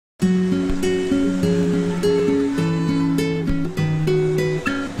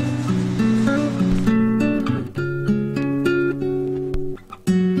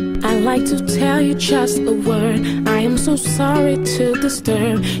tell you just a word. I am so sorry to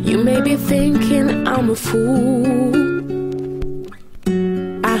disturb. You may be thinking I'm a fool.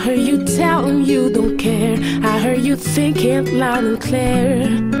 I heard you telling you don't care. I heard you thinking loud and clear.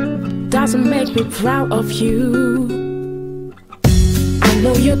 Doesn't make me proud of you. I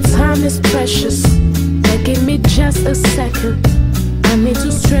know your time is precious, but give me just a second. I need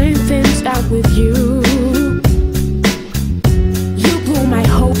to straighten things out with you. You blew my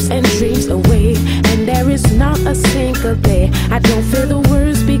hopes and dreams away, and there is not a single day I don't feel the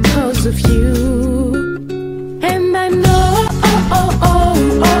worst because of you. And I know,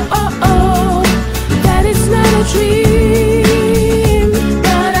 that it's not a dream,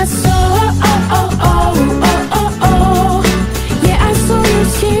 but I saw, yeah, I saw your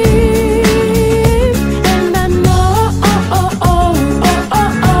skin. And I know,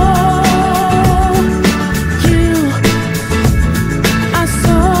 you, I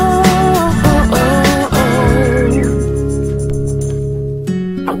saw.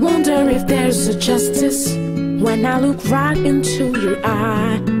 I wonder if there's a justice when I look right into your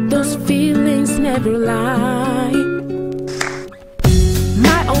eye. Those feelings never lie.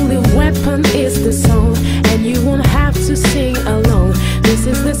 My only weapon is the song, and you won't have to sing alone. This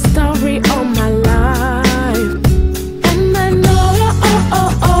is the story of my life. And I know,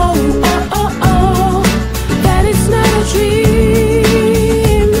 that it's not a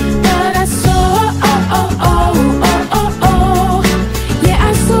dream, but I saw, yeah,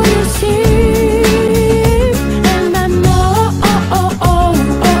 I saw your skin. And I know,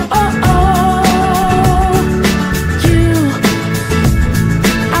 you,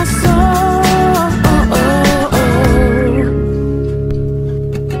 I saw.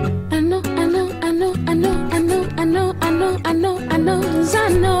 I know, I know, I know, I know, I know, I know, I know, I know, I know, 'cause I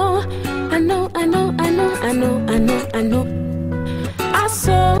know, I know, I know, I know, I know, I know, I know. I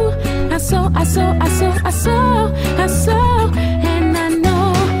saw, I saw, I saw, I saw, I saw, I saw.